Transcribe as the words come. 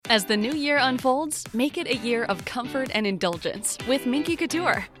As the new year unfolds, make it a year of comfort and indulgence with Minky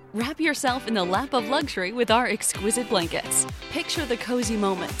Couture. Wrap yourself in the lap of luxury with our exquisite blankets. Picture the cozy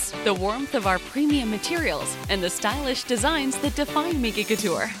moments, the warmth of our premium materials, and the stylish designs that define Minky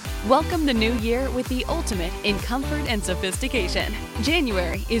Couture. Welcome the new year with the ultimate in comfort and sophistication.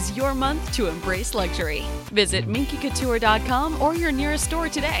 January is your month to embrace luxury. Visit minkycouture.com or your nearest store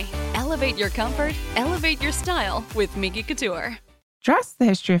today. Elevate your comfort, elevate your style with Minky Couture. Dress, the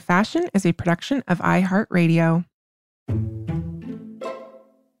History of Fashion is a production of iHeartRadio.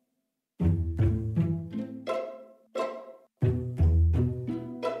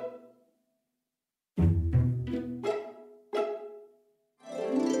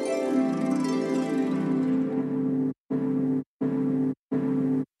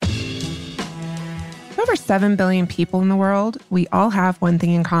 With over 7 billion people in the world, we all have one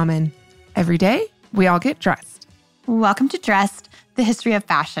thing in common. Every day, we all get dressed. Welcome to Dressed, the History of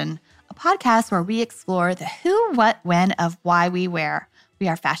Fashion, a podcast where we explore the who, what, when of why we wear. We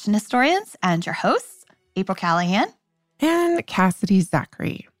are fashion historians and your hosts, April Callahan and Cassidy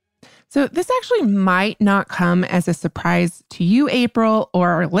Zachary. So this actually might not come as a surprise to you, April, or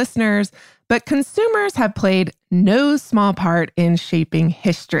our listeners, but consumers have played no small part in shaping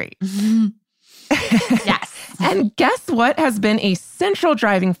history. Yes. And guess what has been a central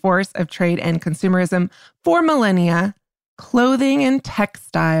driving force of trade and consumerism for millennia? Clothing and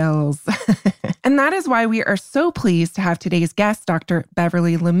textiles. And that is why we are so pleased to have today's guest, Dr.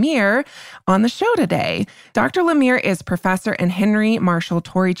 Beverly Lemire, on the show today. Dr. Lemire is professor and Henry Marshall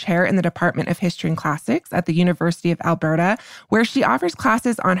Torrey Chair in the Department of History and Classics at the University of Alberta, where she offers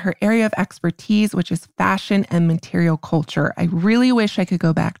classes on her area of expertise, which is fashion and material culture. I really wish I could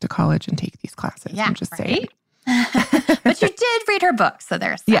go back to college and take these classes. Yeah, I'm just saying. But you did read her book, so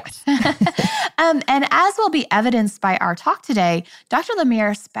there's that. Yes. And as will be evidenced by our talk today, Dr.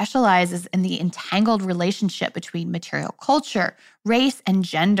 Lemire specializes in the entangled relationship between material culture, race, and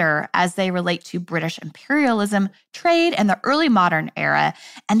gender as they relate to British imperialism, trade, and the early modern era.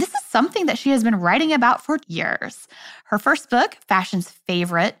 And this is something that she has been writing about for years. Her first book, Fashion's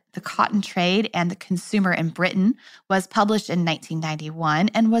Favorite, The Cotton Trade and the Consumer in Britain, was published in 1991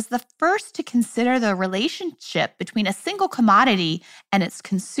 and was the first to consider the relationship between a single commodity and its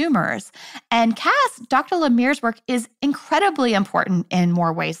consumers. And Cass, Dr. Lemire's work is incredibly important in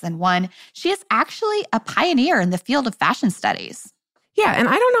more ways than one. She is actually a pioneer in the field of fashion studies. Yeah, and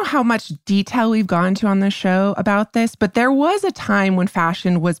I don't know how much detail we've gone to on the show about this, but there was a time when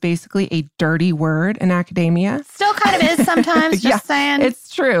fashion was basically a dirty word in academia. Still kind of is sometimes, just saying.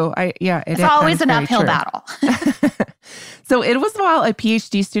 It's true. It's always an uphill battle. So it was while a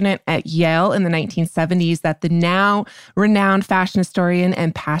PhD student at Yale in the 1970s that the now renowned fashion historian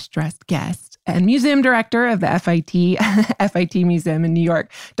and past dressed guest and museum director of the FIT Museum in New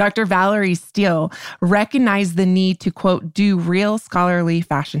York, Dr. Valerie Steele, recognized the need to, quote, do real scholarly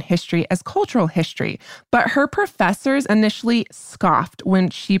fashion history as cultural history. But her professors initially scoffed when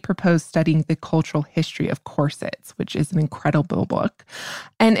she proposed studying the cultural history of corsets, which is an incredible book.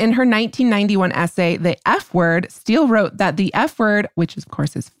 And in her 1991 essay, The F Word, Steele wrote that the F word, which of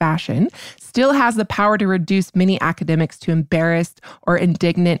course is fashion, still has the power to reduce many academics to embarrassed or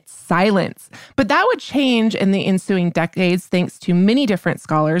indignant silence. But that would change in the ensuing decades thanks to many different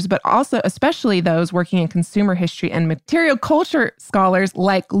scholars, but also especially those working in consumer history and material culture scholars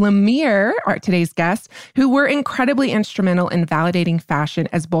like Lemire, our today's guest, who were incredibly instrumental in validating fashion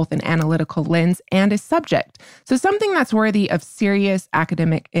as both an analytical lens and a subject. So something that's worthy of serious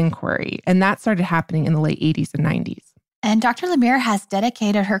academic inquiry. And that started happening in the late 80s and 90s. And Dr. Lemire has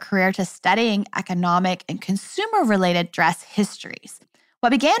dedicated her career to studying economic and consumer-related dress histories. What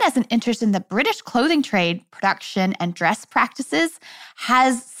began as an interest in the British clothing trade, production, and dress practices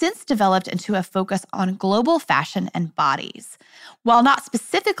has since developed into a focus on global fashion and bodies. While not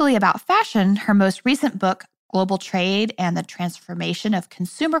specifically about fashion, her most recent book, Global Trade and the Transformation of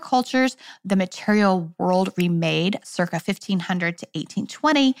Consumer Cultures, The Material World Remade, circa 1500 to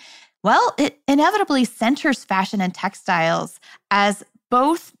 1820, well, it inevitably centers fashion and textiles as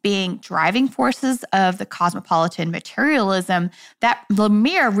both being driving forces of the cosmopolitan materialism that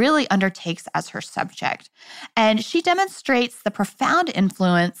Lemire really undertakes as her subject. And she demonstrates the profound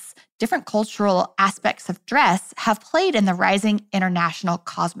influence different cultural aspects of dress have played in the rising international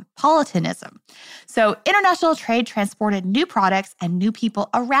cosmopolitanism. So international trade transported new products and new people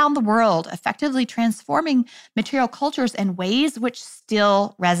around the world, effectively transforming material cultures in ways which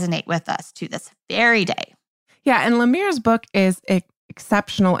still resonate with us to this very day. Yeah, and Lemire's book is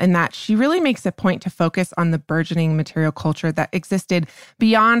exceptional in that she really makes a point to focus on the burgeoning material culture that existed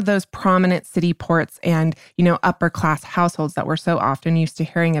beyond those prominent city ports and, upper class households that we're so often used to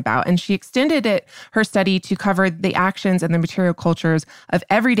hearing about. And she extended her study to cover the actions and the material cultures of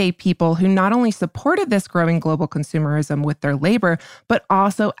everyday people who not only supported this growing global consumerism with their labor, but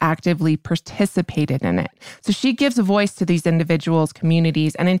also actively participated in it. So she gives a voice to these individuals,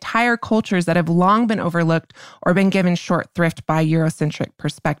 communities, and entire cultures that have long been overlooked or been given short thrift by Eurocentric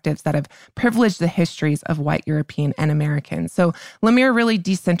perspectives that have privileged the histories of white European and Americans. So Lemire really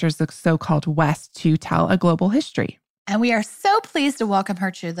decenters the so-called West to tell a global history. And we are so pleased to welcome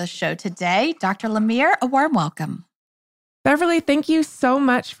her to the show today. Dr. Lemire, a warm welcome. Beverly, thank you so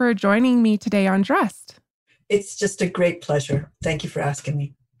much for joining me today on Dressed. It's just a great pleasure. Thank you for asking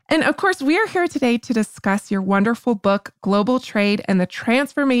me. And of course, we are here today to discuss your wonderful book, Global Trade and the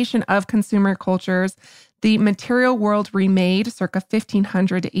Transformation of Consumer Cultures, The Material World Remade, circa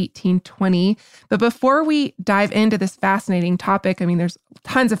 1500 to 1820. But before we dive into this fascinating topic, there's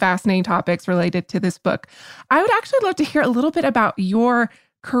tons of fascinating topics related to this book. I would actually love to hear a little bit about your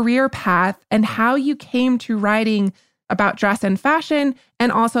career path and how you came to writing about dress and fashion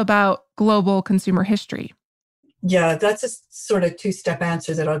and also about global consumer history. Yeah, that's a sort of two-step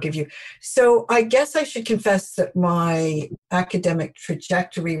answer that I'll give you. So I guess I should confess that my academic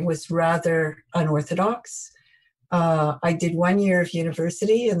trajectory was rather unorthodox. I did 1 year of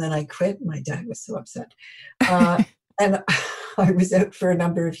university and then I quit. My dad was so upset. And I was out for a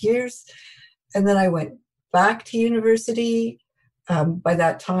number of years. And then I went back to university. By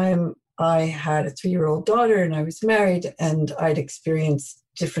that time, I had a 3-year-old daughter and I was married and I'd experienced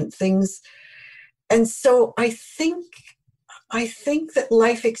different things. And so I think that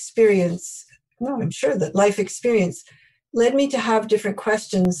I'm sure that life experience led me to have different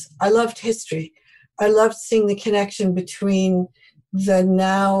questions. I loved history. I loved seeing the connection between the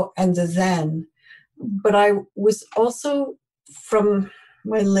now and the then. But I was also, from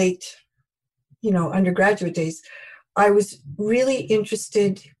my late, undergraduate days, I was really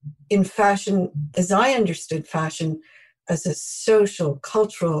interested in fashion as I understood fashion as a social,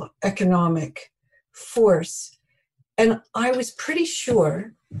 cultural, economic force. And I was pretty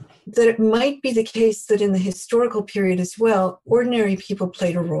sure that it might be the case that in the historical period as well, ordinary people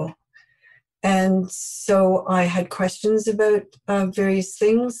played a role. And so I had questions about various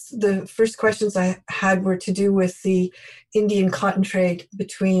things. The first questions I had were to do with the Indian cotton trade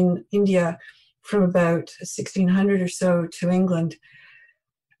between India from about 1600 or so to England,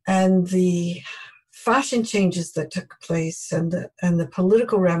 and the fashion changes that took place and the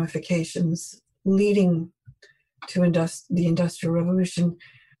political ramifications leading to the Industrial Revolution.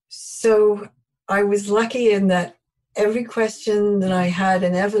 So I was lucky in that every question that I had,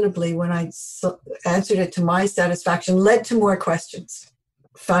 inevitably, when I answered it to my satisfaction, led to more questions.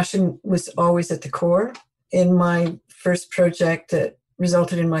 Fashion was always at the core. In my first project that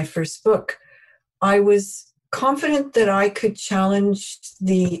resulted in my first book, I was confident that I could challenge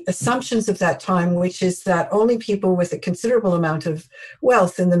the assumptions of that time, which is that only people with a considerable amount of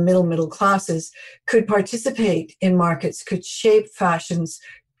wealth in the middle classes could participate in markets, could shape fashions,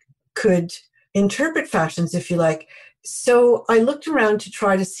 could interpret fashions, if you like. So I looked around to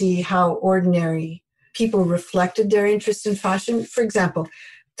try to see how ordinary people reflected their interest in fashion. For example,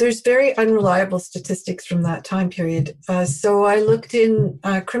 there's very unreliable statistics from that time period. So I looked in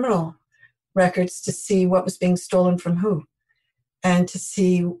criminal records to see what was being stolen from who, and to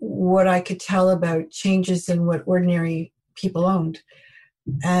see what I could tell about changes in what ordinary people owned.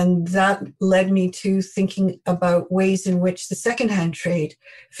 And that led me to thinking about ways in which the secondhand trade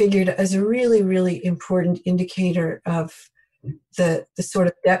figured as a really, really important indicator of the sort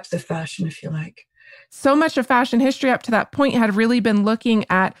of depth of fashion, if you like. So much of fashion history up to that point had really been looking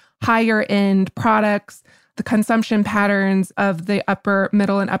at higher end products, the consumption patterns of the upper,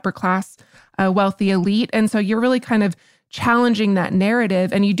 middle, and upper class wealthy elite. And so you're really kind of challenging that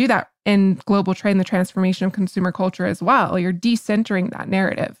narrative. And you do that in Global Trade and the Transformation of Consumer Culture as well. You're decentering that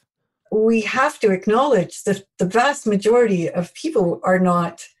narrative. We have to acknowledge that the vast majority of people are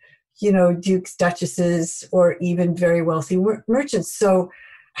not, dukes, duchesses, or even very wealthy merchants. So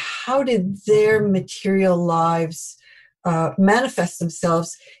how did their material lives manifest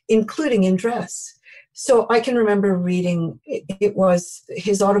themselves, including in dress? So I can remember reading, it was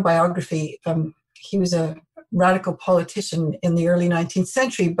his autobiography. He was a radical politician in the early 19th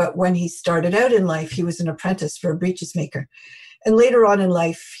century, but when he started out in life, he was an apprentice for a breeches maker. And later on in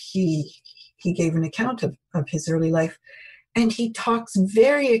life, he gave an account of his early life. And he talks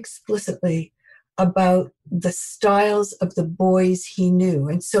very explicitly about the styles of the boys he knew.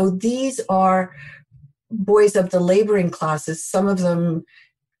 And so these are boys of the laboring classes. Some of them,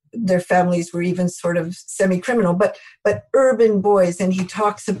 their families were even sort of semi-criminal, but urban boys. And he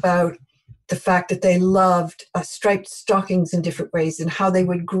talks about the fact that they loved striped stockings in different ways and how they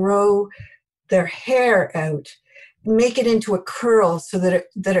would grow their hair out, make it into a curl so that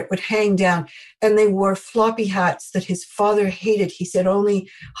it would hang down. And they wore floppy hats that his father hated. He said only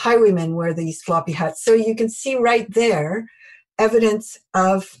highwaymen wear these floppy hats. So you can see right there evidence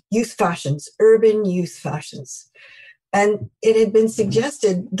of youth fashions, urban youth fashions. And it had been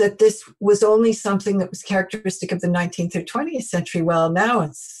suggested that this was only something that was characteristic of the 19th or 20th century. Well, now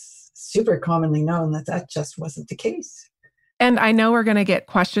it's super commonly known that that just wasn't the case. And I know we're going to get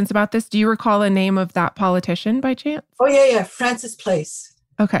questions about this. Do you recall the name of that politician by chance? Oh, yeah. Francis Place.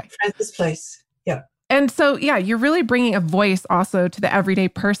 Okay. Francis Place. Yeah. And so, yeah, you're really bringing a voice also to the everyday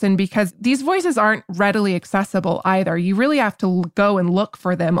person because these voices aren't readily accessible either. You really have to go and look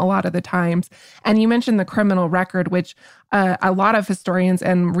for them a lot of the times. And you mentioned the criminal record, which a lot of historians,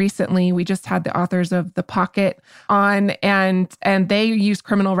 and recently we just had the authors of The Pocket on, and they use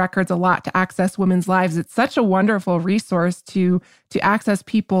criminal records a lot to access women's lives. It's such a wonderful resource to access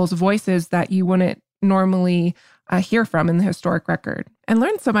people's voices that you wouldn't normally hear from in the historic record, and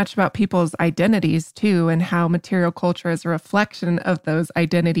learn so much about people's identities too, and how material culture is a reflection of those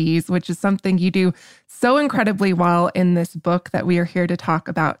identities, which is something you do so incredibly well in this book that we are here to talk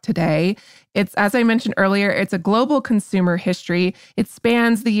about today. It's, as I mentioned earlier, it's a global consumer history. It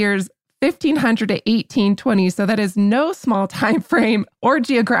spans the years 1500 to 1820, so that is no small time frame or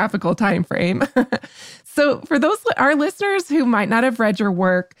geographical time frame. So for those our listeners who might not have read your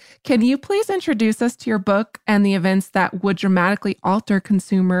work, can you please introduce us to your book and the events that would dramatically alter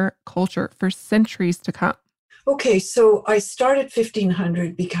consumer culture for centuries to come? Okay, so I started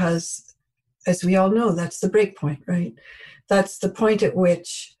 1500 because, as we all know, that's the break point, right? That's the point at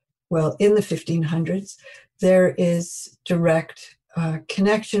which, well, in the 1500s, there is direct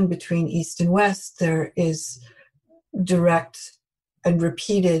connection between East and West. There is direct and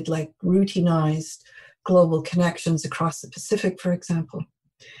repeated, like routinized global connections across the Pacific, for example.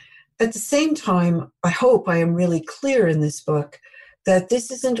 At the same time, I hope I am really clear in this book that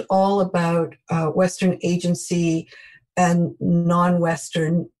this isn't all about Western agency and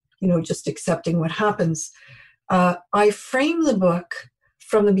non-Western, just accepting what happens. I frame the book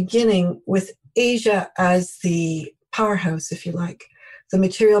from the beginning with Asia as the powerhouse, if you like, the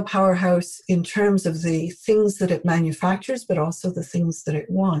material powerhouse in terms of the things that it manufactures, but also the things that it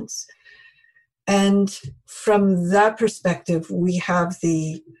wants. And from that perspective, we have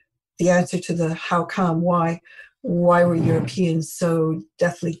the answer to the how come, why were Europeans so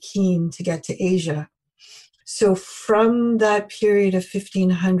deathly keen to get to Asia? So from that period of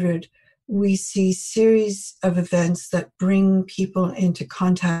 1500, we see series of events that bring people into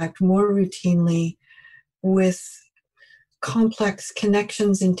contact more routinely with complex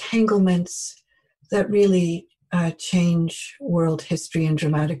connections, entanglements that really change world history in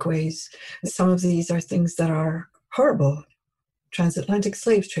dramatic ways. Some of these are things that are horrible. Transatlantic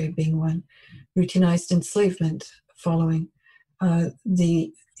slave trade being one, routinized enslavement following,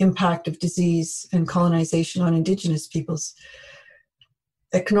 the impact of disease and colonization on indigenous peoples.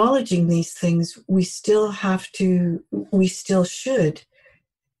 Acknowledging these things, we still should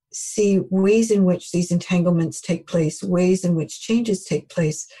see ways in which these entanglements take place, ways in which changes take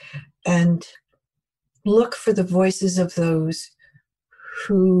place, and look for the voices of those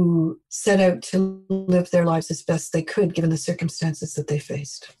who set out to live their lives as best they could given the circumstances that they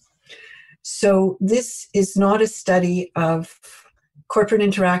faced. So this is not a study of corporate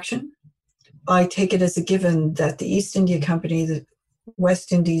interaction. I take it as a given that the East India Company, the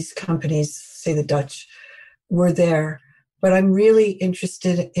West Indies companies, say the Dutch, were there. But I'm really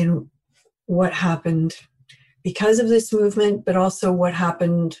interested in what happened because of this movement, but also what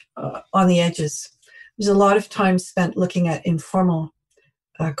happened on the edges. There's a lot of time spent looking at informal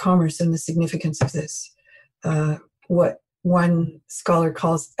commerce and the significance of this, what one scholar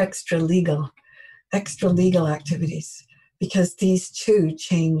calls extra legal activities, because these too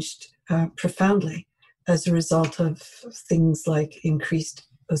changed profoundly as a result of things like increased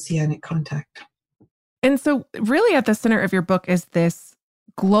oceanic contact. And so really at the center of your book is this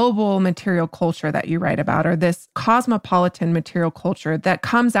global material culture that you write about, or this cosmopolitan material culture that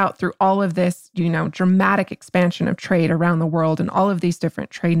comes out through all of this, dramatic expansion of trade around the world and all of these different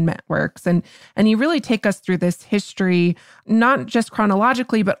trade networks. And you really take us through this history, not just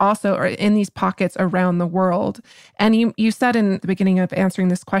chronologically, but also in these pockets around the world. And you said in the beginning of answering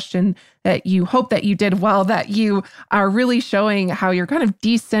this question that you hope that you did well, that you are really showing how you're kind of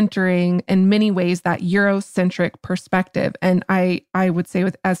decentering in many ways that Eurocentric perspective. And I would say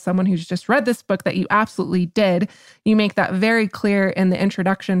as someone who's just read this book that you absolutely did. You make that very clear in the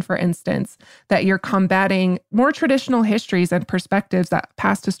introduction, for instance, that you're combating more traditional histories and perspectives that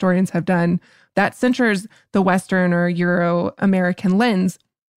past historians have done that centers the Western or Euro-American lens.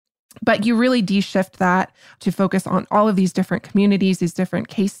 But you really de-shift that to focus on all of these different communities, these different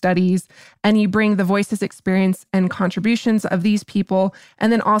case studies, and you bring the voices, experience, and contributions of these people,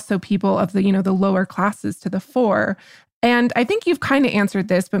 and then also people of the, the lower classes to the fore. And I think you've kind of answered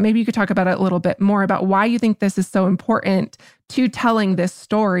this, but maybe you could talk about it a little bit more about why you think this is so important to telling this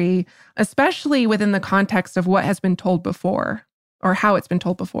story, especially within the context of what has been told before or how it's been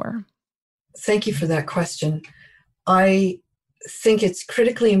told before. Thank you for that question. I think it's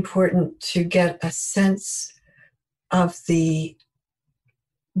critically important to get a sense of the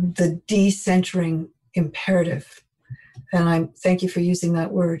decentering imperative. And thank you for using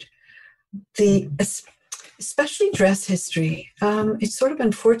that word. Especially dress history. It's sort of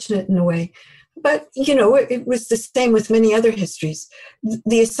unfortunate in a way, but it was the same with many other histories.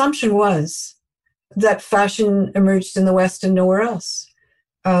 The assumption was that fashion emerged in the West and nowhere else.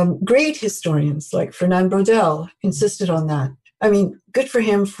 Great historians like Fernand Braudel insisted on that. I mean, good for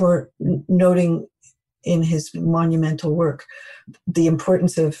him for noting in his monumental work the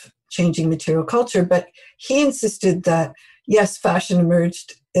importance of changing material culture, but he insisted that, yes, fashion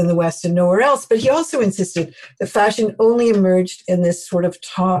emerged in the West and nowhere else, but he also insisted that fashion only emerged in this sort of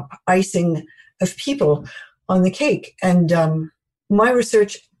top icing of people on the cake. And my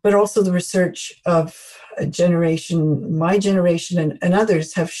research, but also the research of my generation and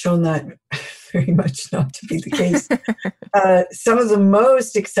others have shown that very much not to be the case. Some of the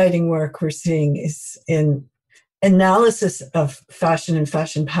most exciting work we're seeing is in analysis of fashion and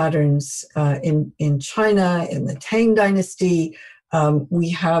fashion patterns in China, in the Tang Dynasty. We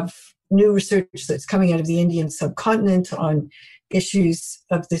have new research that's coming out of the Indian subcontinent on issues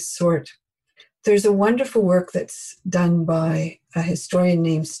of this sort. There's a wonderful work that's done by a historian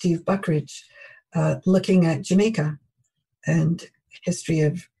named Steve Buckridge, looking at Jamaica and history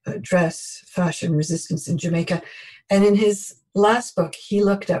of dress, fashion, resistance in Jamaica. And in his last book, he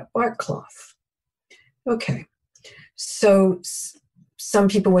looked at bark cloth. Okay, so some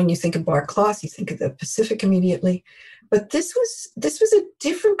people, when you think of bark cloth, you think of the Pacific immediately. But this was a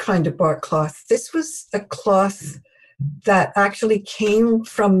different kind of bark cloth. This was a cloth that actually came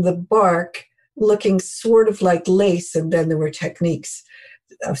from the bark, looking sort of like lace, and then there were techniques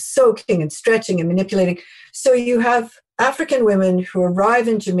of soaking and stretching and manipulating. So you have African women who arrive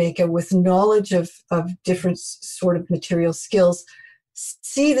in Jamaica with knowledge of different sort of material skills,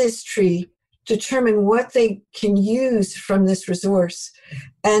 see this tree, determine what they can use from this resource,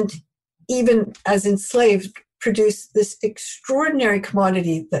 and even as enslaved, produce this extraordinary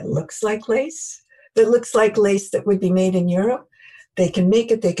commodity that looks like lace that would be made in Europe. They can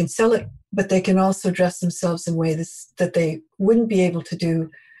make it, they can sell it, but they can also dress themselves in ways that they wouldn't be able to do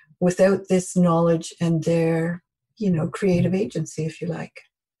without this knowledge and their, creative agency, if you like.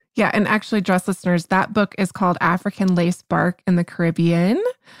 Yeah, and actually, dress listeners, that book is called African Lace Bark in the Caribbean,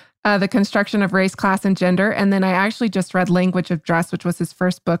 The Construction of Race, Class, and Gender. And then I actually just read Language of Dress, which was his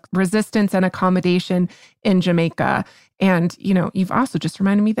first book, Resistance and Accommodation in Jamaica. And, you've also just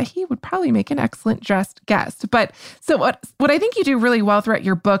reminded me that he would probably make an excellent dressed guest. But so what I think you do really well throughout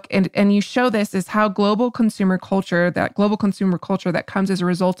your book, and you show this, is how global consumer culture that comes as a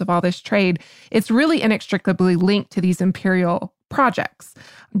result of all this trade, it's really inextricably linked to these imperial projects.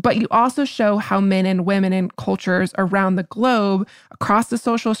 But you also show how men and women in cultures around the globe, across the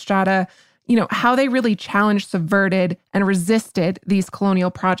social strata, how they really challenged, subverted, and resisted these colonial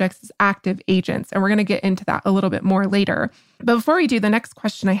projects as active agents. And we're going to get into that a little bit more later. But before we do, the next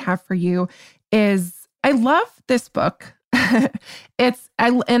question I have for you is, I love this book. I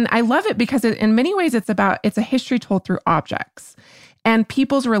love it because in many ways it's a history told through objects and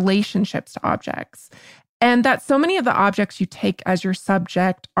people's relationships to objects. And that so many of the objects you take as your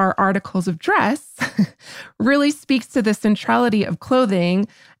subject are articles of dress really speaks to the centrality of clothing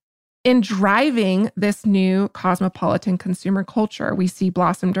in driving this new cosmopolitan consumer culture we see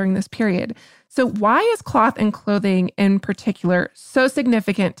blossom during this period. So why is cloth and clothing in particular so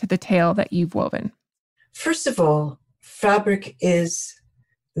significant to the tale that you've woven? First of all, fabric is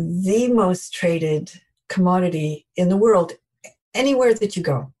the most traded commodity in the world, anywhere that you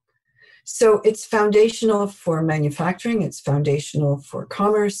go. So it's foundational for manufacturing, it's foundational for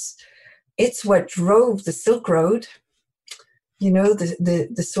commerce. It's what drove the Silk Road,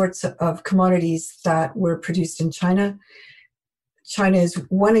 the sorts of commodities that were produced in China. China is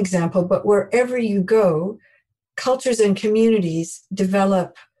one example, but wherever you go, cultures and communities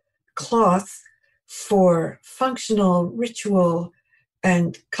develop cloth for functional, ritual,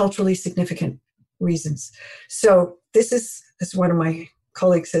 and culturally significant reasons. So this is, as one of my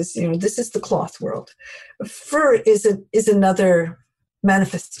colleagues says, this is the cloth world. Fur is another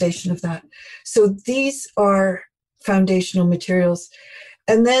manifestation of that. So these are foundational materials.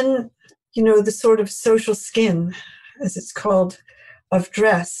 And then, the sort of social skin, as it's called, of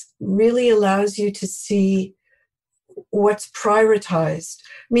dress really allows you to see what's prioritized.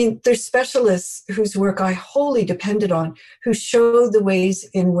 I mean, there's specialists whose work I wholly depended on, who show the ways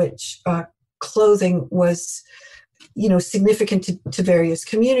in which clothing was, significant to various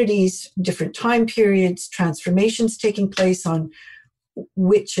communities, different time periods, transformations taking place on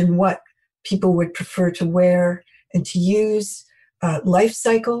which and what people would prefer to wear and to use, life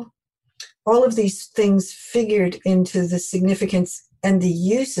cycle. All of these things figured into the significance and the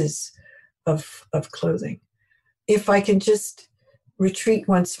uses of clothing. If I can just retreat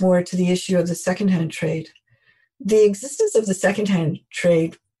once more to the issue of the secondhand trade, the existence of the secondhand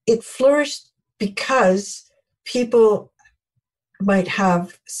trade, it flourished because people might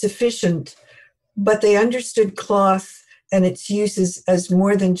have sufficient, but they understood cloth and its uses as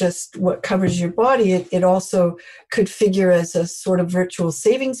more than just what covers your body. It also could figure as a sort of virtual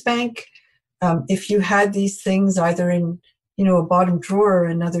savings bank. If you had these things either in, a bottom drawer or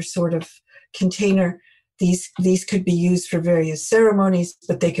another sort of container, these could be used for various ceremonies,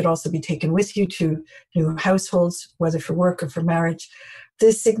 but they could also be taken with you to new households, whether for work or for marriage.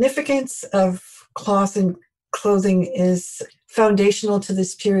 The significance of cloth and clothing is foundational to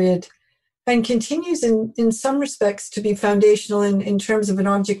this period and continues in some respects to be foundational in terms of an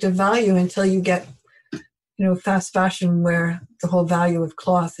object of value until you get, fast fashion where the whole value of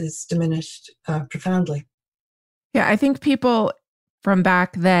cloth is diminished profoundly. Yeah, I think people from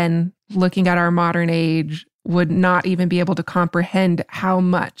back then looking at our modern age would not even be able to comprehend how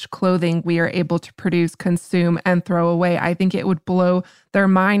much clothing we are able to produce, consume, and throw away. I think it would blow their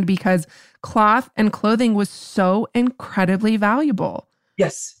mind because cloth and clothing was so incredibly valuable.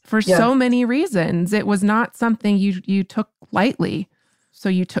 Yes. For so many reasons. It was not something you took lightly. So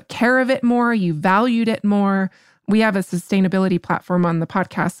you took care of it more, you valued it more. We have a sustainability platform on the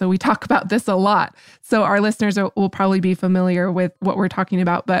podcast, so we talk about this a lot. So our listeners will probably be familiar with what we're talking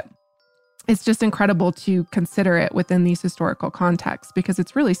about, but it's just incredible to consider it within these historical contexts because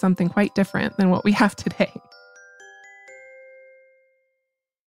it's really something quite different than what we have today.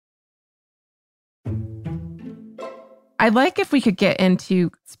 I'd like if we could get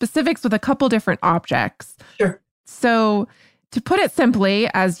into specifics with a couple different objects. Sure. So to put it simply,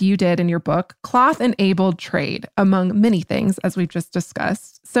 as you did in your book, cloth enabled trade, among many things, as we've just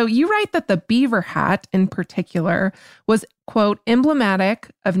discussed. So you write that the beaver hat in particular was, quote, emblematic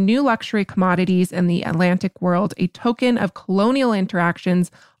of new luxury commodities in the Atlantic world, a token of colonial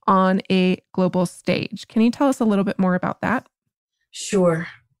interactions on a global stage. Can you tell us a little bit more about that? Sure.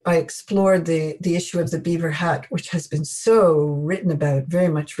 I explored the issue of the beaver hat, which has been so written about, very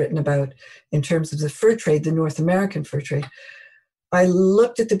much written about in terms of the fur trade, the North American fur trade. I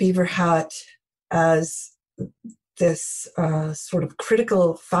looked at the beaver hat as this sort of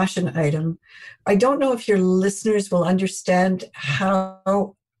critical fashion item. I don't know if your listeners will understand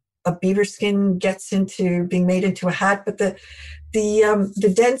how a beaver skin gets into being made into a hat, but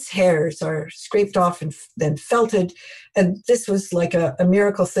the dense hairs are scraped off and then felted. And this was like a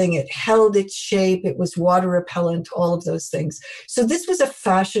miracle thing. It held its shape. It was water repellent, all of those things. So this was a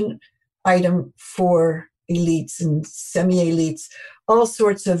fashion item for elites and semi-elites. All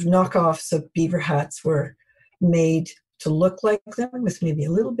sorts of knockoffs of beaver hats were made to look like them with maybe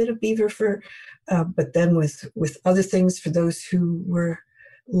a little bit of beaver fur, but then with other things for those who were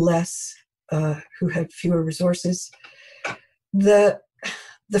less, who had fewer resources. The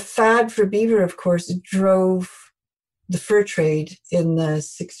fad for beaver, of course, drove the fur trade in the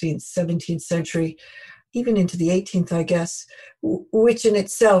 16th, 17th century, even into the 18th, I guess, which in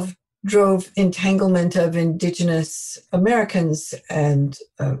itself drove entanglement of Indigenous Americans and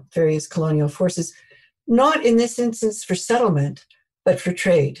various colonial forces, not in this instance for settlement, but for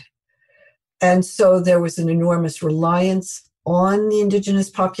trade. And so there was an enormous reliance on the Indigenous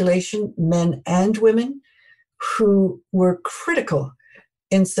population, men and women, who were critical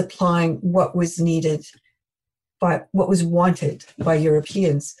in supplying what was needed, by what was wanted by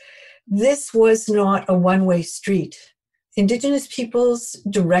Europeans. This was not a one-way street. Indigenous peoples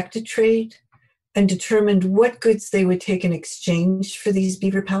directed trade and determined what goods they would take in exchange for these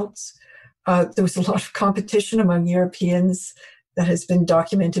beaver pelts. There was a lot of competition among Europeans that has been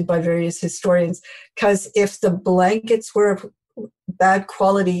documented by various historians, because if the blankets were of bad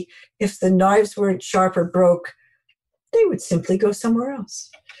quality, if the knives weren't sharp or broke, they would simply go somewhere else.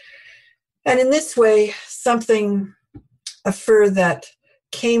 And in this way, something a fur that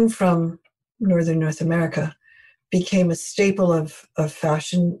came from northern North America, became a staple of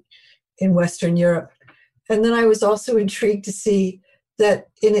fashion in Western Europe. And then I was also intrigued to see that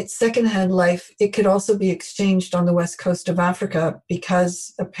in its secondhand life, it could also be exchanged on the west coast of Africa,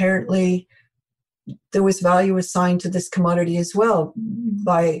 because apparently there was value assigned to this commodity as well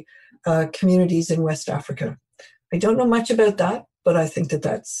by communities in West Africa. I don't know much about that, but I think that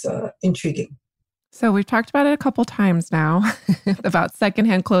that's intriguing. So we've talked about it a couple times now about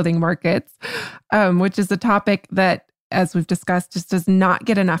secondhand clothing markets, which is a topic that, as we've discussed, just does not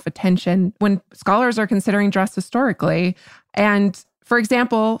get enough attention when scholars are considering dress historically. And for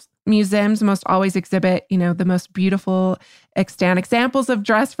example, museums must always exhibit, the most beautiful extant examples of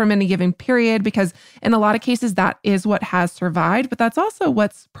dress from any given period, because in a lot of cases, that is what has survived, but that's also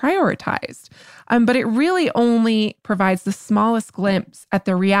what's prioritized. But it really only provides the smallest glimpse at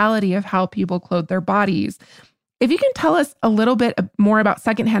the reality of how people clothe their bodies. If you can tell us a little bit more about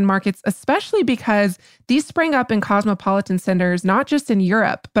secondhand markets, especially because these spring up in cosmopolitan centers, not just in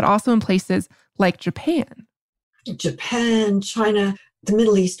Europe, but also in places like Japan. Japan, China, the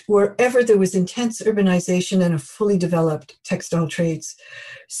Middle East, wherever there was intense urbanization and a fully developed textile trades.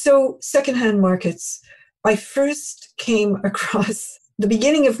 So secondhand markets, I first came across the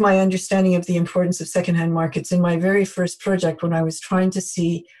beginning of my understanding of the importance of secondhand markets in my very first project, when I was trying to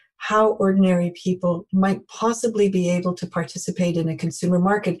see how ordinary people might possibly be able to participate in a consumer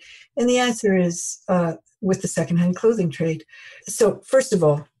market. And the answer is with the secondhand clothing trade. So first of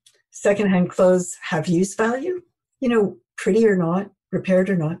all, secondhand clothes have use value, pretty or not, repaired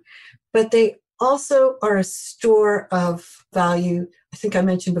or not, but they also are a store of value, I think I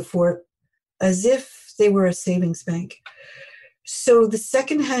mentioned before, as if they were a savings bank. So the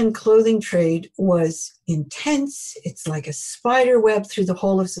secondhand clothing trade was intense. It's like a spider web through the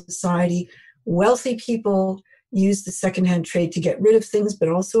whole of society. Wealthy people use the secondhand trade to get rid of things, but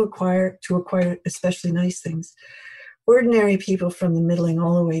also acquire especially nice things. Ordinary people from the middling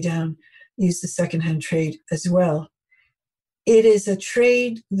all the way down use the secondhand trade as well. It is a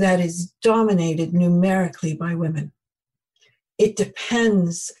trade that is dominated numerically by women. It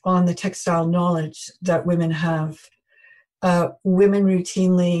depends on the textile knowledge that women have. Women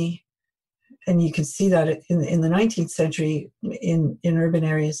routinely, and you can see that in the 19th century in urban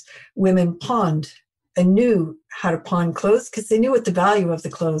areas, women pawned and knew how to pawn clothes because they knew what the value of the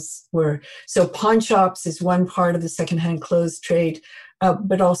clothes were. So pawn shops is one part of the secondhand clothes trade,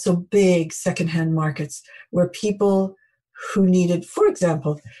 but also big secondhand markets where people who needed, for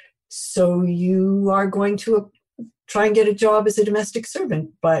example, so you are going to try and get a job as a domestic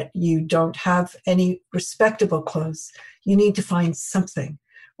servant, but you don't have any respectable clothes. You need to find something,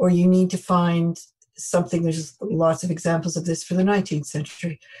 or you need to find something. There's lots of examples of this for the 19th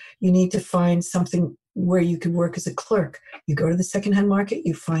century. You need to find something where you could work as a clerk. You go to the secondhand market,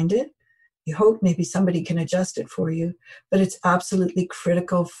 you find it, you hope maybe somebody can adjust it for you, but it's absolutely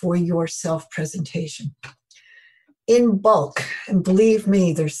critical for your self-presentation. In bulk, and believe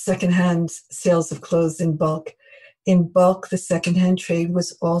me, there's secondhand sales of clothes in bulk. In bulk, the secondhand trade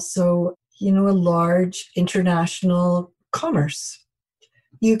was also, a large international commerce.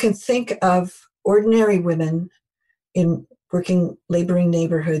 You can think of ordinary women in laboring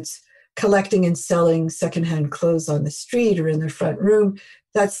neighborhoods collecting and selling secondhand clothes on the street or in their front room.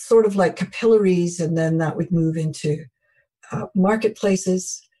 That's sort of like capillaries, and then that would move into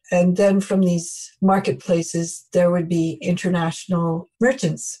marketplaces. And then from these marketplaces, there would be international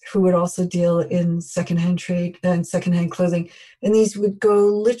merchants who would also deal in secondhand trade and secondhand clothing. And these would go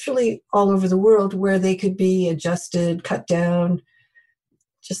literally all over the world, where they could be adjusted, cut down.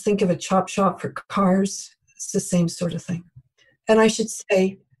 Just think of a chop shop for cars. It's the same sort of thing. And I should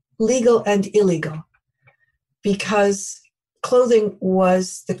say legal and illegal, because clothing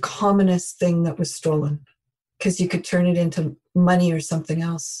was the commonest thing that was stolen, because you could turn it into money or something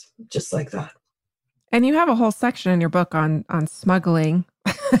else, just like that. And you have a whole section in your book on smuggling.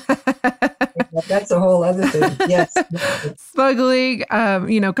 That's a whole other thing. Yes. Smuggling,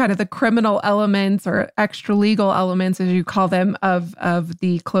 kind of the criminal elements or extra legal elements, as you call them, of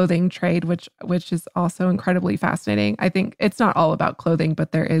the clothing trade, which is also incredibly fascinating. I think it's not all about clothing,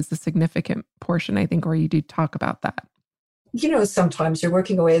 but there is a significant portion, I think, where you do talk about that. Sometimes you're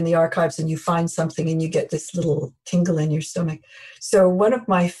working away in the archives and you find something and you get this little tingle in your stomach. So one of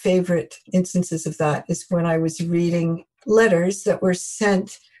my favorite instances of that is when I was reading letters that were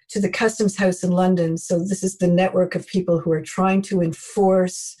sent to the Customs House in London. So this is the network of people who are trying to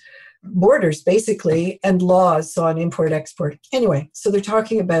enforce borders, basically, and laws on import-export. Anyway, so they're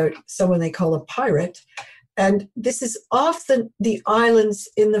talking about someone they call a pirate. And this is off the islands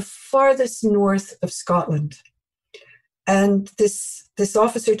in the farthest north of Scotland. And this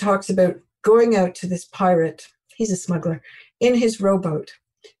officer talks about going out to this pirate, he's a smuggler, in his rowboat,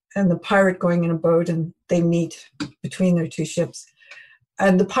 and the pirate going in a boat, and they meet between their two ships.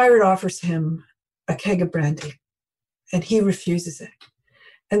 And the pirate offers him a keg of brandy, and he refuses it.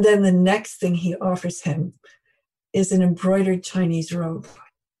 And then the next thing he offers him is an embroidered Chinese robe.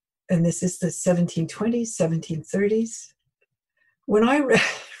 And this is the 1720s, 1730s. When I read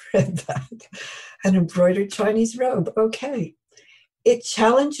that, an embroidered Chinese robe, okay. It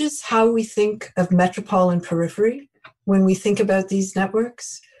challenges how we think of metropole and periphery when we think about these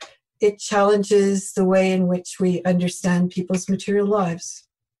networks. It challenges the way in which we understand people's material lives.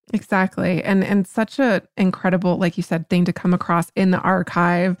 Exactly. And such an incredible, like you said, thing to come across in the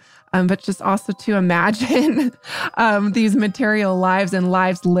archive, but just also to imagine these material lives and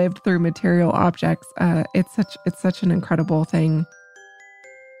lives lived through material objects. It's such an incredible thing.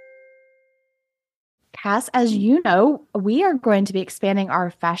 Cass, as you know, we are going to be expanding our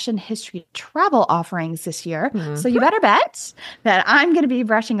fashion history travel offerings this year. Mm-hmm. So you better bet that I'm going to be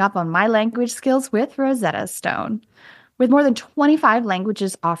brushing up on my language skills with Rosetta Stone. With more than 25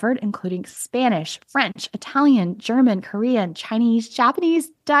 languages offered, including Spanish, French, Italian, German, Korean, Chinese,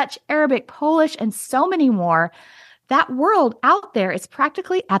 Japanese, Dutch, Arabic, Polish, and so many more, that world out there is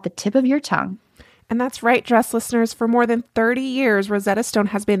practically at the tip of your tongue. And that's right, Dress listeners. For more than 30 years, Rosetta Stone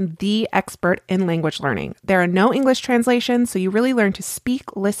has been the expert in language learning. There are no English translations, so you really learn to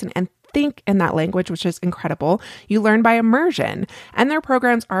speak, listen, and think in that language, which is incredible. You learn by immersion, and their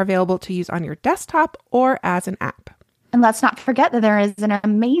programs are available to use on your desktop or as an app. And let's not forget that there is an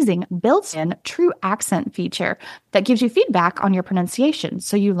amazing built-in true accent feature that gives you feedback on your pronunciation,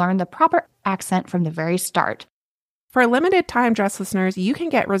 so you learn the proper accent from the very start. For a limited time, Dress listeners, you can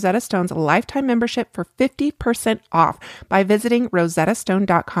get Rosetta Stone's lifetime membership for 50% off by visiting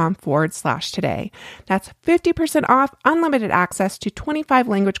rosettastone.com/today. That's 50% off unlimited access to 25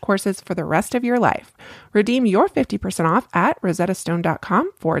 language courses for the rest of your life. Redeem your 50% off at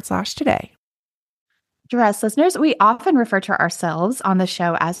rosettastone.com/today. Dress listeners, we often refer to ourselves on the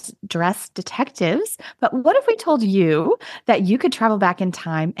show as dress detectives, but what if we told you that you could travel back in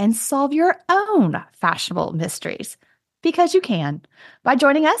time and solve your own fashionable mysteries? Because you can, by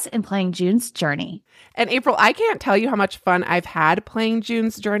joining us in playing June's Journey. And April, I can't tell you how much fun I've had playing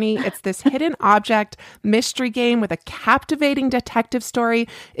June's Journey. It's this hidden object mystery game with a captivating detective story.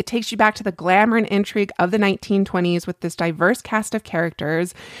 It takes you back to the glamour and intrigue of the 1920s with this diverse cast of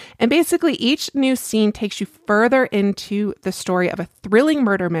characters. And basically, each new scene takes you further into the story of a thrilling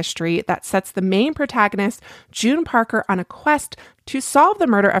murder mystery that sets the main protagonist, June Parker, on a quest to solve the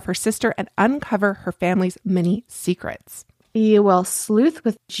murder of her sister and uncover her family's many secrets. You will sleuth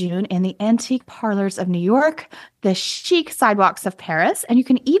with June in the antique parlors of New York, the chic sidewalks of Paris, and you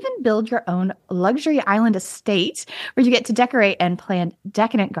can even build your own luxury island estate where you get to decorate and plant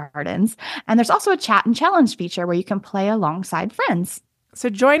decadent gardens. And there's also a chat and challenge feature where you can play alongside friends. So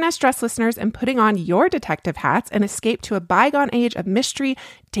join us, Dress listeners, in putting on your detective hats and escape to a bygone age of mystery,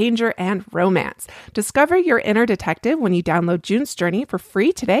 danger, and romance. Discover your inner detective when you download June's Journey for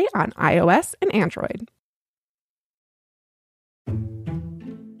free today on iOS and Android.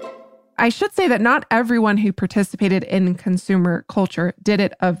 I should say that not everyone who participated in consumer culture did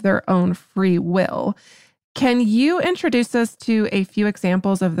it of their own free will. Can you introduce us to a few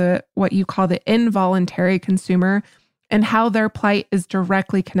examples of what you call the involuntary consumer and how their plight is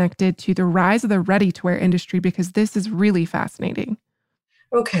directly connected to the rise of the ready-to-wear industry? Because this is really fascinating.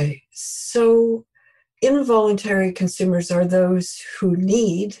 Okay, so involuntary consumers are those who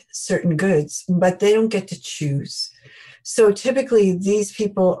need certain goods, but they don't get to choose. So typically, these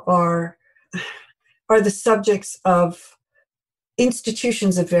people are the subjects of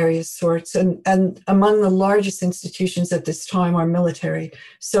institutions of various sorts, and among the largest institutions at this time are military.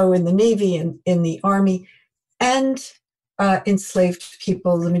 So in the Navy and in the Army, and enslaved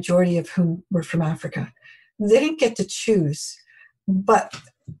people, the majority of whom were from Africa. They didn't get to choose, but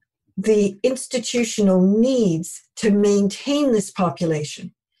the institutional needs to maintain this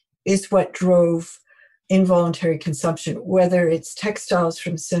population is what drove involuntary consumption, whether it's textiles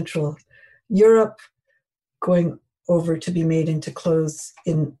from Central Europe going over to be made into clothes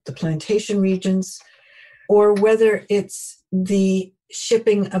in the plantation regions, or whether it's the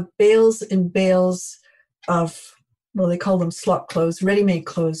shipping of bales and bales of, well, they call them slop clothes, ready-made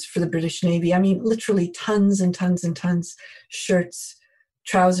clothes for the British Navy. I mean, literally tons and tons and tons, shirts,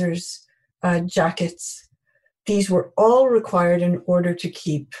 trousers, jackets. These were all required in order to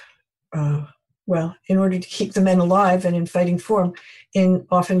keep the men alive and in fighting form in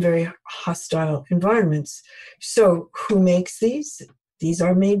often very hostile environments. So who makes these? These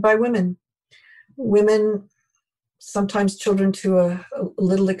are made by women. Women sometimes children to a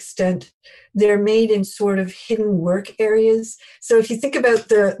little extent. They're made in sort of hidden work areas. So if you think about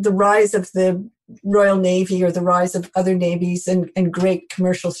the rise of the Royal Navy or the rise of other navies and great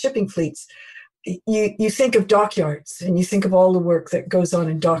commercial shipping fleets, you think of dockyards and you think of all the work that goes on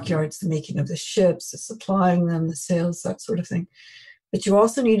in dockyards, the making of the ships, the supplying them, the sales, that sort of thing. But you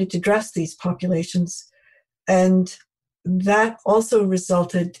also needed to dress these populations. And that also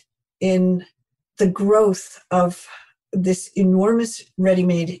resulted in the growth of this enormous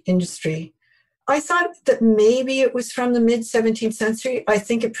ready-made industry. I thought that maybe it was from the mid-17th century. I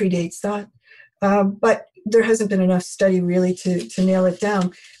think it predates that. But there hasn't been enough study really to nail it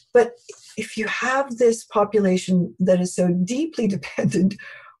down. But if you have this population that is so deeply dependent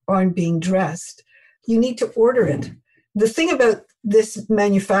on being dressed, you need to order it. The thing about this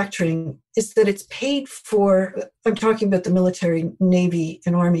manufacturing is that it's paid for. I'm talking about the military, Navy,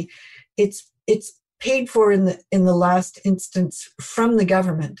 and Army. It's paid for in the last instance from the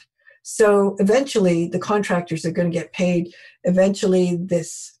government. So eventually the contractors are going to get paid. Eventually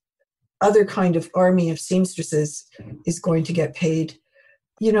this other kind of army of seamstresses is going to get paid.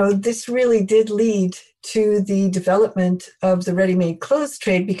 This really did lead to the development of the ready-made clothes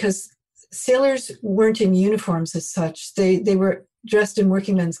trade because sailors weren't in uniforms as such. They were dressed in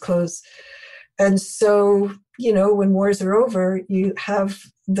working men's clothes. And so, when wars are over, you have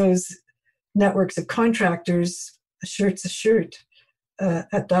those networks of contractors, a shirt's a shirt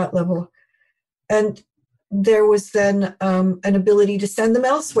at that level. And there was then an ability to send them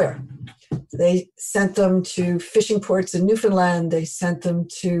elsewhere. They sent them to fishing ports in Newfoundland. They sent them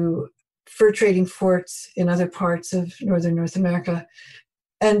to fur trading forts in other parts of northern North America.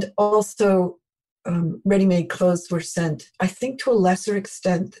 And also ready-made clothes were sent, I think to a lesser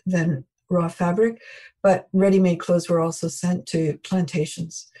extent than raw fabric, but ready-made clothes were also sent to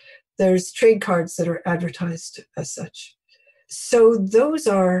plantations. There's trade cards that are advertised as such. So those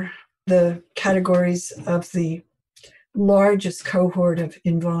are the categories of the largest cohort of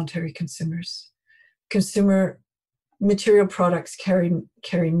involuntary consumers. Consumer material products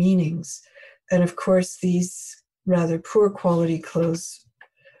carry meanings. And of course, these rather poor quality clothes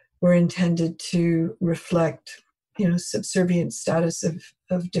were intended to reflect, subservient status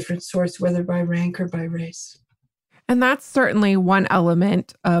of different sorts, whether by rank or by race. And that's certainly one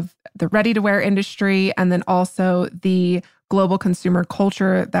element of the ready-to-wear industry, and then also the global consumer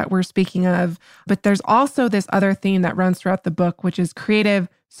culture that we're speaking of. But there's also this other theme that runs throughout the book, which is creative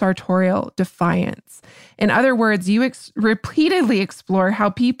sartorial defiance. In other words, you repeatedly explore how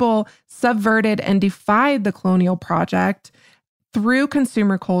people subverted and defied the colonial project through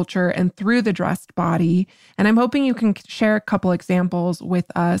consumer culture and through the dressed body. And I'm hoping you can share a couple examples with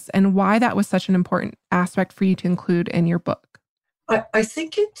us and why that was such an important aspect for you to include in your book. I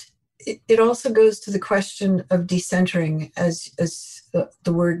think it also goes to the question of decentering, as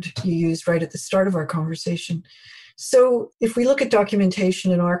the word you used right at the start of our conversation. So if we look at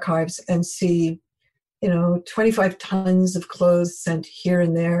documentation and archives and see, 25 tons of clothes sent here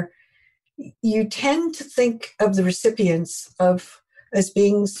and there, you tend to think of the recipients as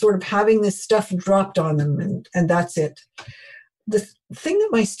being sort of having this stuff dropped on them, and that's it. The thing that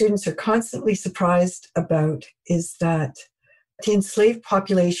my students are constantly surprised about is that the enslaved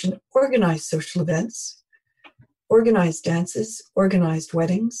population organized social events, organized dances, organized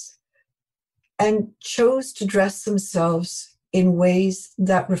weddings, and chose to dress themselves in ways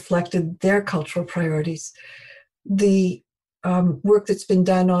that reflected their cultural priorities. The work that's been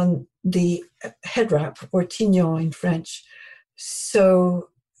done on the head wrap, or tignon in French. So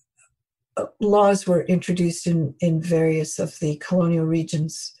laws were introduced in various of the colonial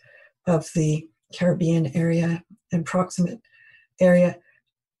regions of the Caribbean area and proximate area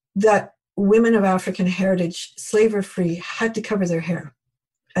that women of African heritage, slavery-free, had to cover their hair.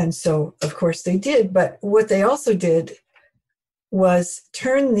 And so, of course, they did. But what they also did was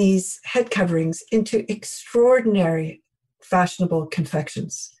turn these head coverings into extraordinary fashionable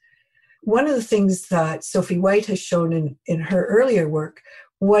confections. One of the things that Sophie White has shown in her earlier work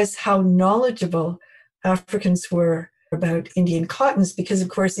was how knowledgeable Africans were about Indian cottons, because, of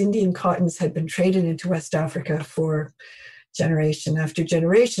course, Indian cottons had been traded into West Africa for generation after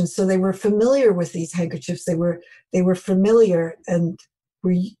generation. So they were familiar with these handkerchiefs. They were familiar and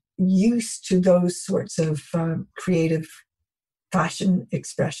were used to those sorts of creative fashion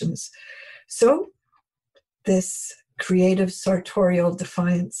expressions. So this creative sartorial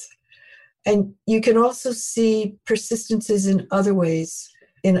defiance. And you can also see persistences in other ways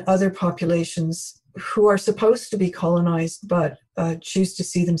in other populations who are supposed to be colonized, but choose to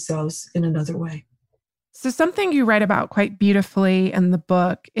see themselves in another way. So something you write about quite beautifully in the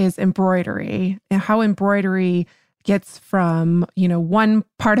book is embroidery, and how embroidery gets from, one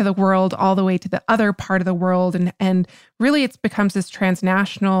part of the world all the way to the other part of the world. And really it becomes this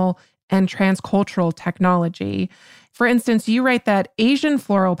transnational and transcultural technology. For instance, you write that Asian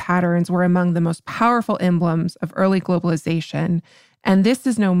floral patterns were among the most powerful emblems of early globalization. And this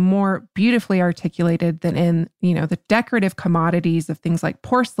is no more beautifully articulated than in, the decorative commodities of things like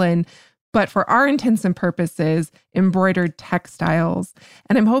porcelain, but for our intents and purposes, embroidered textiles.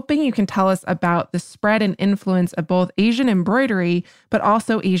 And I'm hoping you can tell us about the spread and influence of both Asian embroidery, but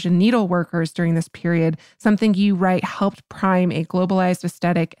also Asian needleworkers during this period, something you write helped prime a globalized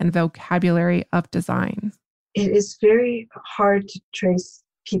aesthetic and vocabulary of design. It is very hard to trace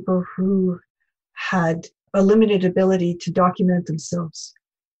people who had a limited ability to document themselves.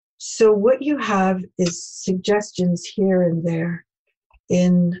 So what you have is suggestions here and there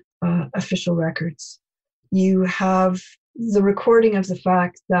in official records. You have the recording of the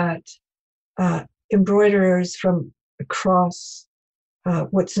fact that embroiderers from across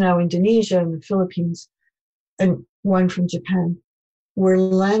what's now Indonesia and the Philippines, and one from Japan, were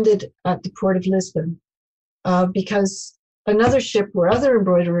landed at the port of Lisbon because another ship where other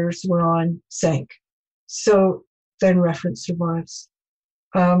embroiderers were on sank. So then reference survives.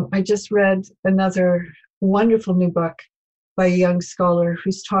 I just read another wonderful new book by a young scholar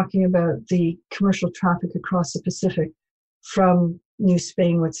who's talking about the commercial traffic across the Pacific from New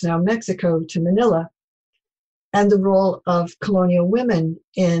Spain, what's now Mexico, to Manila, and the role of colonial women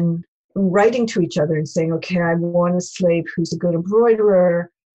in writing to each other and saying, okay, I want a slave who's a good embroiderer,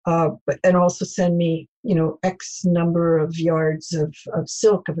 and also send me, X number of yards of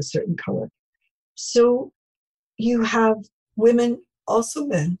silk of a certain color. So you have women, also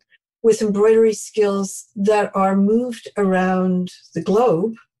men, with embroidery skills that are moved around the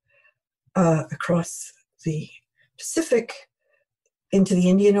globe, across the Pacific, into the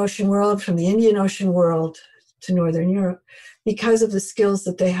Indian Ocean world, from the Indian Ocean world to Northern Europe, because of the skills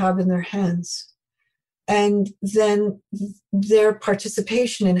that they have in their hands. And then their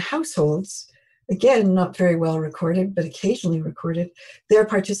participation in households, again, not very well recorded, but occasionally recorded, their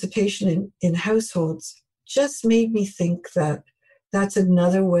participation in households just made me think that that's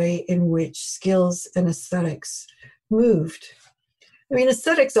another way in which skills and aesthetics moved. I mean,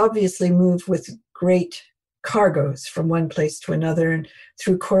 aesthetics obviously move with great cargoes from one place to another and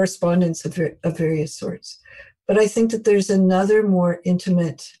through correspondence of various sorts. But I think that there's another more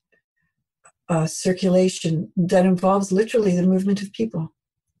intimate circulation that involves literally the movement of people,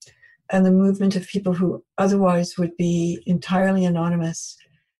 and the movement of people who otherwise would be entirely anonymous.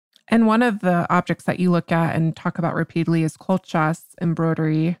 And one of the objects that you look at and talk about repeatedly is colchas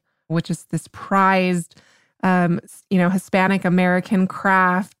embroidery, which is this prized, Hispanic American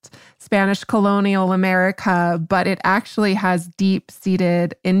craft, Spanish colonial America, but it actually has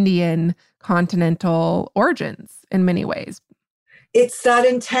deep-seated Indian continental origins in many ways. It's that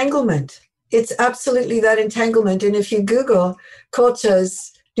entanglement. It's absolutely that entanglement. And if you Google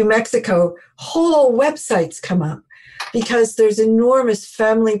colchas, New Mexico, whole websites come up, because there's enormous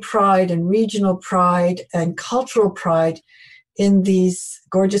family pride and regional pride and cultural pride in these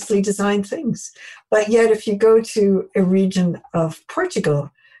gorgeously designed things. But yet, if you go to a region of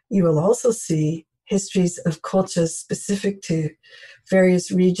Portugal, you will also see histories of colchas specific to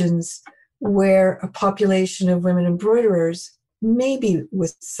various regions where a population of women embroiderers, maybe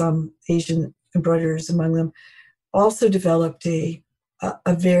with some Asian embroiderers among them, also developed a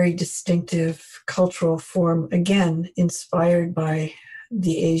very distinctive cultural form, again, inspired by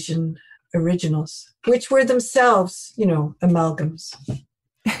the Asian originals, which were themselves, amalgams.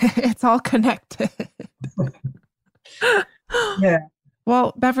 It's all connected. Yeah.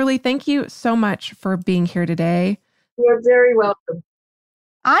 Well, Beverly, thank you so much for being here today. You're very welcome.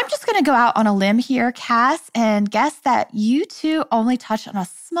 I'm just going to go out on a limb here, Cass, and guess that you two only touched on a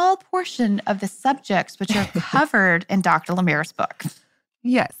small portion of the subjects which are covered in Dr. Lemire's book.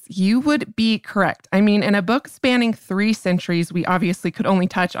 Yes, you would be correct. I mean, in a book spanning 3 centuries, we obviously could only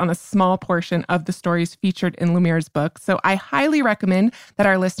touch on a small portion of the stories featured in Lemire's book. So I highly recommend that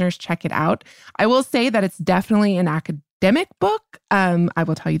our listeners check it out. I will say that it's definitely an academic book. I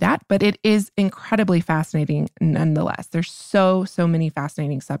will tell you that, but it is incredibly fascinating nonetheless. There's so many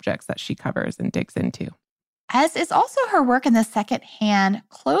fascinating subjects that she covers and digs into. As is also her work in the secondhand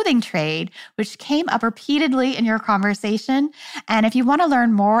clothing trade, which came up repeatedly in your conversation. And if you want to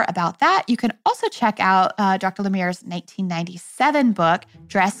learn more about that, you can also check out Dr. Lemire's 1997 book,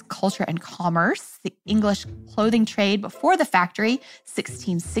 Dress, Culture, and Commerce, The English Clothing Trade Before the Factory,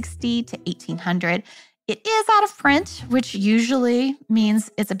 1660 to 1800. It is out of print, which usually means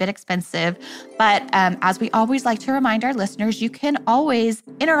it's a bit expensive. But as we always like to remind our listeners, you can always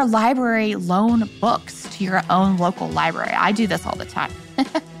interlibrary loan books to your own local library. I do this all the time.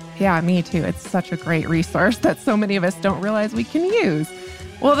 Yeah, me too. It's such a great resource that so many of us don't realize we can use.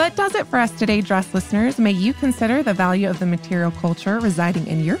 Well, that does it for us today, dress listeners. May you consider the value of the material culture residing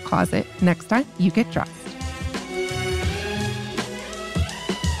in your closet next time you get dressed.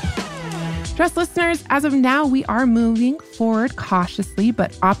 Dress listeners, as of now, we are moving forward cautiously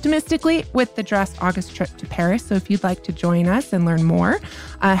but optimistically with the Dressed August trip to Paris. So if you'd like to join us and learn more,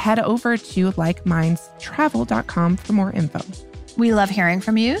 head over to likemindstravel.com for more info. We love hearing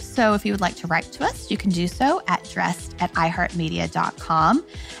from you. So if you would like to write to us, you can do so at dressed@iheartmedia.com.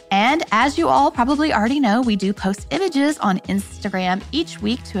 And as you all probably already know, we do post images on Instagram each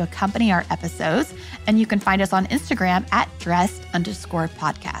week to accompany our episodes. And you can find us on Instagram at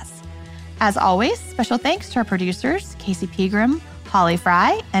dressed_podcast. As always, special thanks to our producers, Casey Pegram, Holly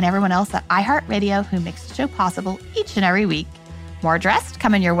Fry, and everyone else at iHeartRadio who makes the show possible each and every week. More Dressed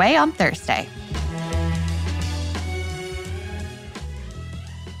coming your way on Thursday.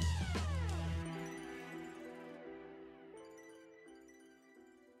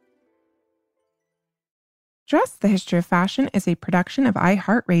 Dressed, the History of Fashion is a production of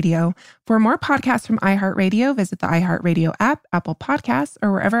iHeartRadio. For more podcasts from iHeartRadio, visit the iHeartRadio app, Apple Podcasts,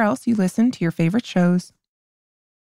 or wherever else you listen to your favorite shows.